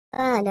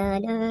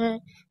Banana,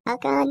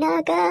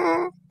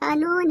 akanaga,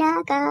 ano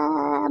naga,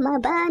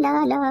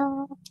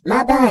 mabanana,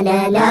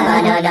 mabanana,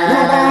 mabanana,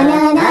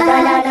 mabanana,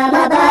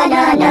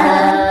 mabanana,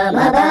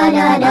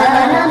 mabanana,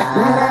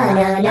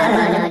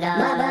 mabanana,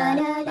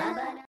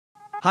 mabanana.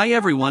 Hi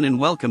everyone and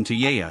welcome to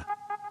Yaya.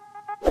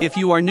 If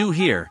you are new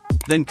here,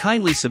 then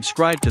kindly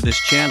subscribe to this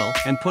channel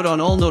and put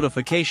on all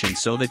notifications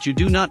so that you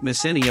do not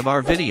miss any of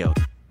our videos.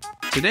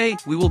 Today,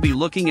 we will be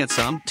looking at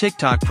some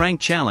TikTok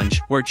prank challenge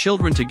where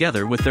children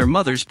together with their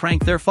mothers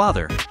prank their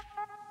father.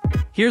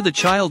 Here the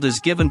child is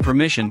given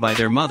permission by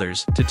their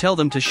mothers to tell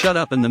them to shut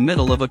up in the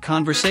middle of a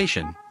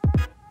conversation.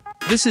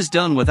 This is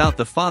done without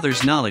the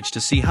father's knowledge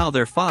to see how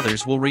their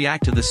fathers will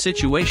react to the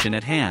situation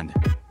at hand.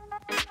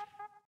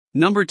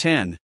 Number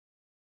 10.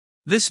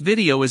 This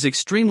video is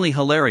extremely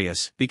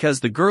hilarious because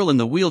the girl in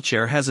the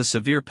wheelchair has a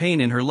severe pain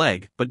in her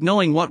leg, but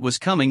knowing what was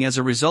coming as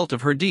a result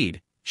of her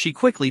deed, she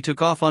quickly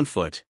took off on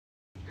foot.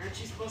 Aren't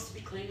you supposed to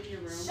be cleaning your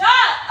room? Shut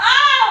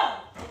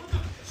up!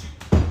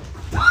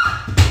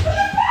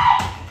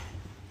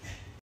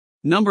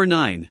 Number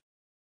 9.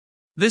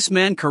 This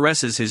man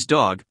caresses his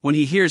dog when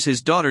he hears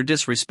his daughter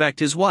disrespect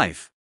his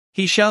wife.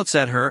 He shouts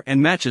at her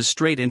and marches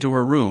straight into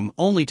her room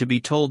only to be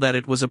told that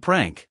it was a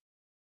prank.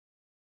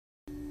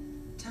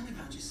 Tell me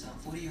about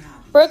yourself. What are your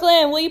hobbies?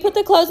 Brooklyn, will you put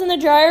the clothes in the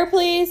dryer,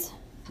 please?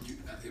 You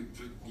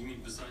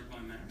mean besides my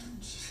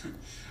marriage?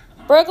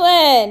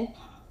 Brooklyn!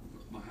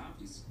 My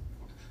hobbies?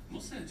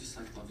 Mostly I just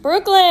like loving.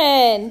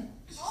 Brooklyn!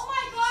 Oh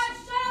my God!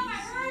 Shut up! I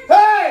heard you.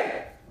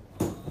 Hey!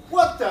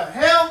 What the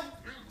hell?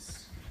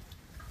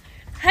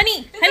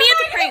 Honey, it's a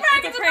prank.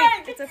 It's a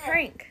prank. It's a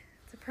prank.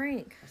 It's a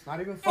prank. It's not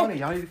even funny.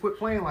 Y'all need to quit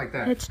playing like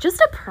that. It's just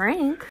a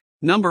prank.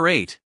 Number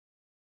 8.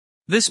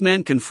 This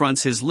man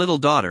confronts his little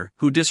daughter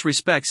who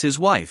disrespects his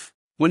wife.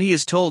 When he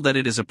is told that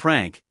it is a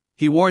prank,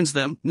 he warns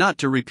them not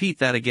to repeat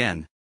that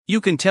again.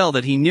 You can tell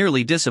that he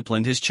nearly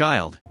disciplined his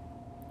child.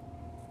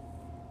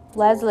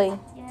 Leslie,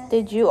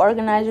 did you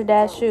organize your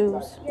dad's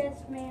shoes? Yes,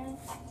 ma'am.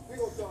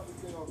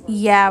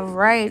 Yeah,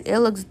 right. It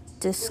looks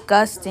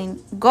disgusting.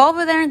 Go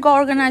over there and go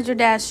organize your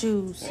dad's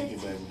shoes.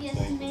 Yes,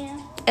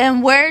 ma'am.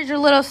 And where's your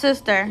little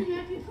sister? You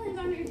might be playing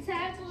on your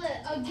tablet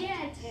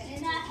again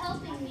and not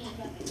helping me.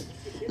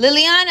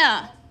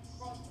 Liliana,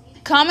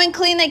 come and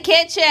clean the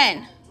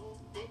kitchen.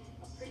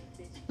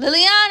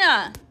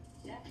 Liliana,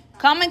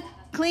 come and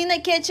clean the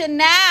kitchen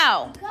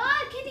now.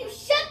 God, can you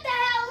shut the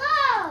hell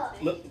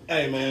up? Look,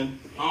 hey man,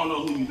 I don't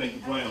know who you think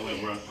you're playing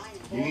with, bro.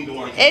 You need to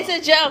work. It's a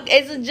joke.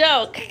 It's a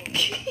joke.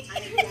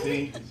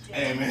 See,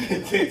 hey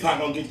man, TikTok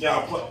gonna get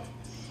y'all.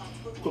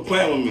 Quit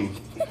playing with me.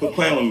 Quit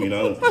playing with me,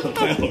 though. Quit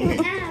playing with me.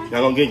 Y'all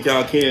gonna get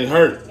y'all kids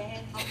hurt.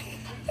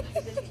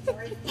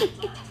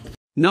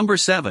 Number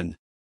 7.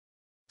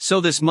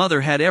 So this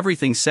mother had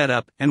everything set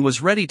up and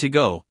was ready to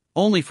go,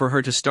 only for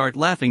her to start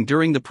laughing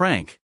during the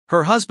prank.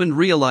 Her husband,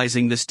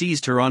 realizing this,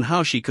 teased her on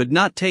how she could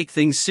not take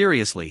things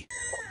seriously.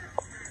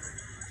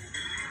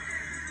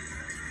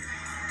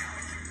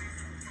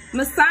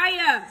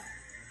 Messiah!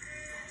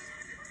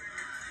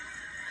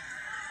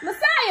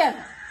 Messiah!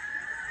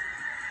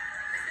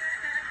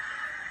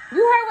 You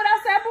heard what I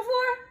said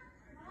before?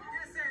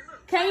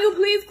 Can you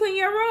please clean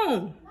your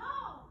room?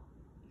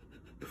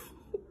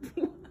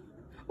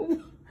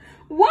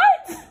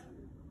 What?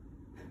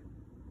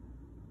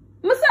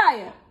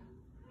 Messiah!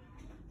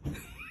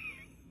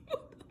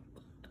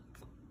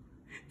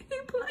 He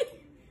played.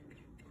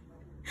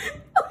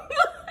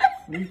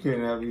 You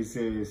cannot be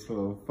serious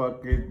for a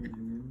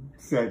fucking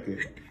second.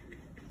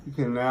 You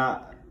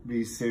cannot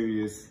be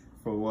serious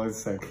for 1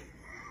 second.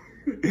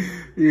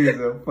 He is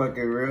a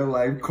fucking real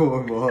life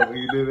cornball,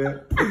 you know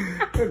that?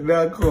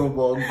 Not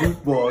cornball,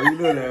 goofball, you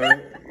know that,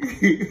 right?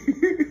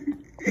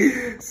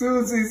 As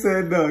soon as he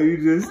said no, you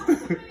just...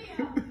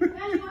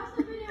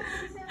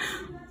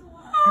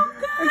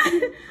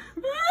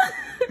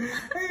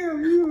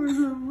 Damn, you was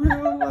a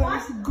real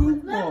life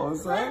goofball,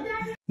 son.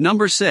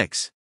 Number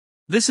 6.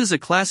 This is a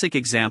classic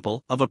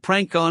example of a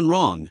prank gone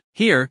wrong.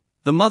 Here,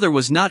 the mother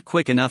was not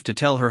quick enough to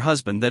tell her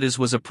husband that it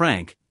was a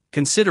prank,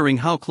 considering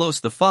how close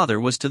the father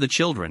was to the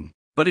children.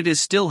 But it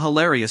is still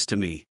hilarious to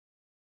me.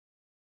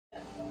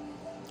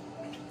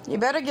 You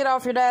better get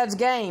off your dad's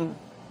game.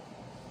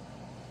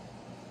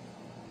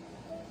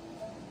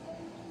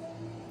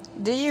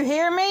 Do you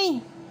hear me?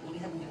 What do you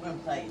have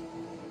to play?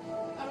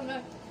 I don't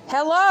know.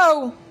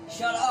 Hello?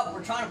 Shut up!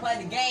 We're trying to play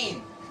the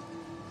game.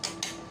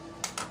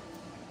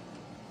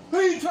 Who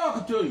are you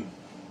talking to?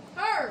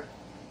 Her!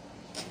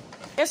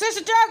 Is this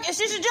a joke? Is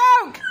this a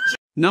joke?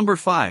 Number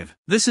 5.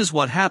 This is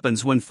what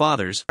happens when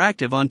fathers are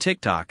active on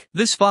TikTok.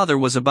 This father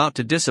was about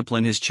to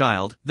discipline his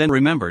child, then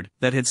remembered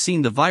that had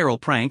seen the viral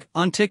prank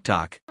on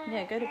TikTok.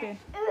 Yeah, go to bed.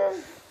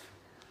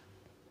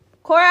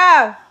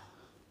 Cora!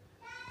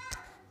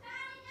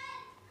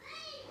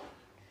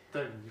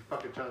 You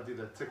fucking trying to do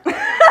that TikTok.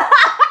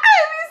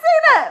 Have you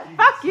seen that?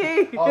 Fuck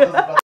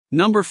you.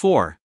 Number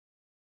 4.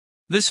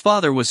 This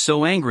father was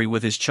so angry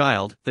with his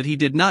child that he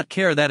did not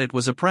care that it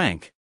was a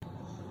prank.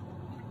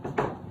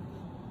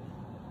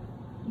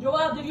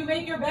 Joel, did you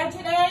make your bed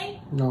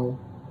today? No.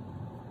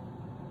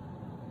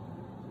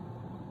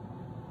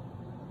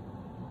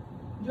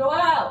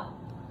 Joel.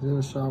 He's in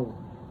the shower.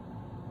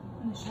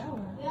 In the shower?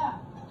 Yeah.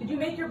 Did you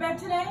make your bed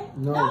today?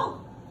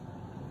 No.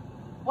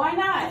 Why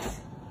not?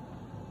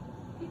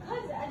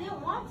 Because I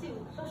didn't want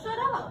to. So shut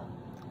up.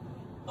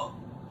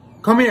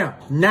 Come here,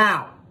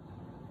 now.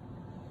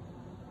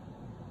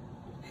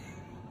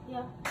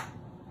 Yeah.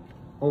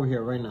 Over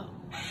here, right now.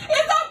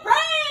 It's a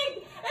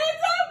prank!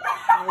 It's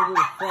a I don't give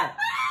a prank!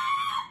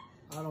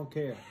 fuck. I don't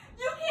care.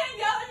 You can't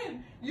yell at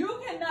him. You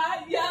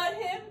cannot yell at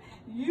him.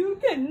 You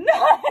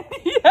cannot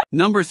yell.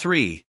 Number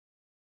 3.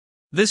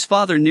 This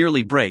father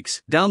nearly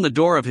breaks down the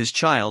door of his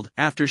child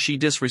after she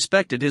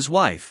disrespected his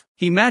wife.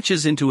 He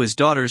marches into his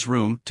daughter's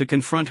room to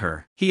confront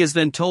her. He is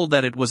then told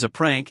that it was a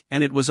prank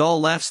and it was all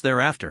laughs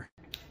thereafter.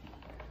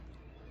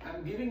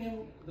 I'm giving him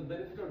the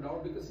benefit of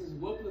doubt because he's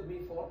worked with me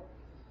for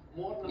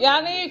more than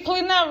Yanni,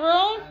 clean that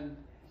room. and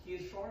he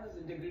has shown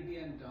his integrity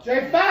and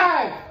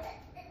J5!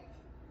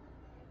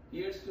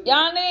 years to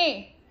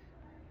Yanni,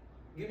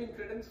 giving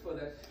credence for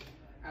that.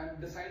 I'm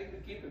deciding to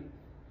keep him.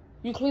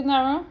 you clean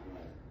that room?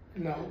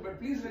 No, but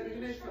please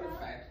recognize for a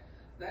fact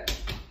that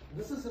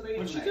this is a very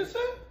What she nice. just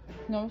said?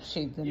 No,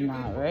 she did You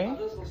not, can right?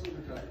 others also be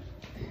tried.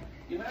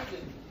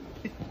 Imagine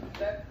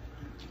that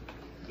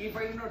if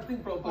I did not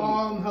think properly,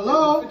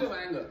 hello? a fit of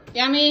anger.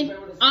 Yanni,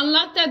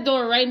 unlock that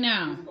door right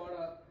now. He's got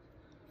a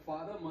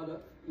father, mother,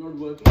 not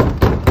working.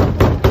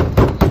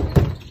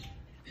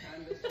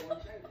 And this one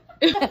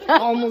child. I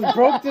almost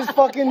broke this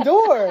fucking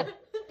door.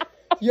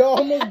 Yo,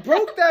 almost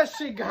broke that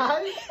shit,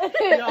 guys.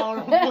 Yo,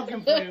 don't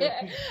fucking play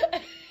with me.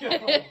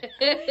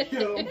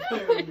 Yo, don't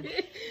play with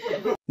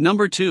me.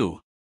 Number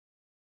 2.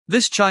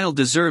 This child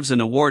deserves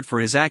an award for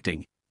his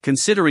acting,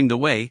 considering the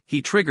way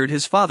he triggered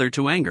his father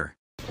to anger.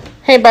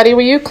 Hey buddy,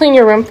 will you clean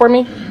your room for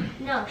me?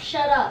 No,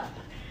 shut up.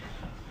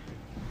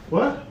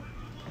 What?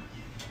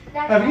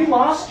 That's Have you right.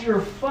 lost your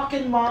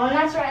fucking mind?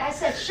 That's right. I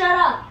said shut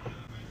up.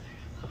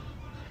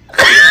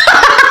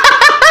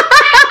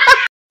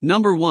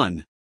 Number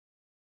 1.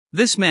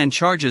 This man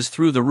charges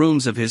through the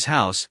rooms of his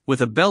house with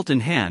a belt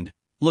in hand,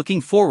 looking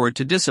forward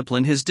to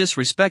discipline his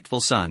disrespectful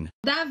son.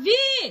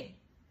 Davi!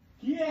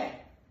 Yeah.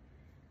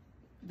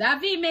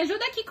 Davi, me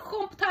ajuda aqui com o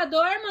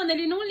computador, mano.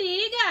 Ele não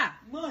liga.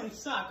 Mãe,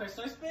 saco, é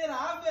só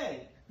esperar,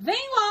 velho.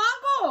 Vem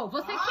logo!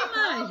 Você que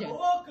manja. Cala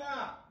a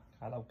boca!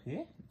 Cala o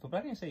quê? Tô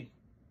pra quem isso aí?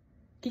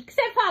 O que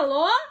você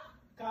falou?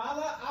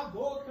 Cala a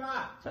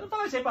boca! Você não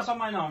falou isso aí pra sua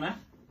mãe não, né?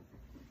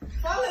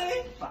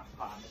 Falei!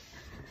 Safado.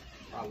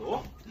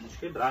 Falou? Vamos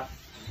quebrar.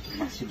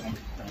 Vacilão.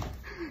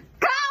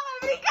 Calma,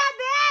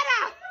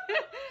 brincadeira!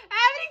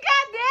 É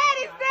brincadeira,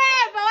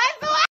 Esteban!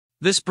 É zoar!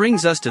 This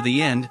brings us to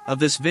the end of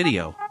this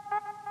video.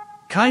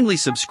 Kindly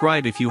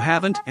subscribe if you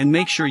haven't and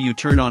make sure you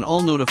turn on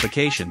all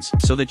notifications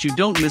so that you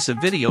don't miss a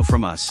video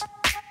from us.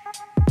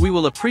 We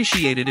will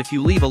appreciate it if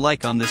you leave a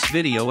like on this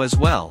video as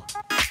well.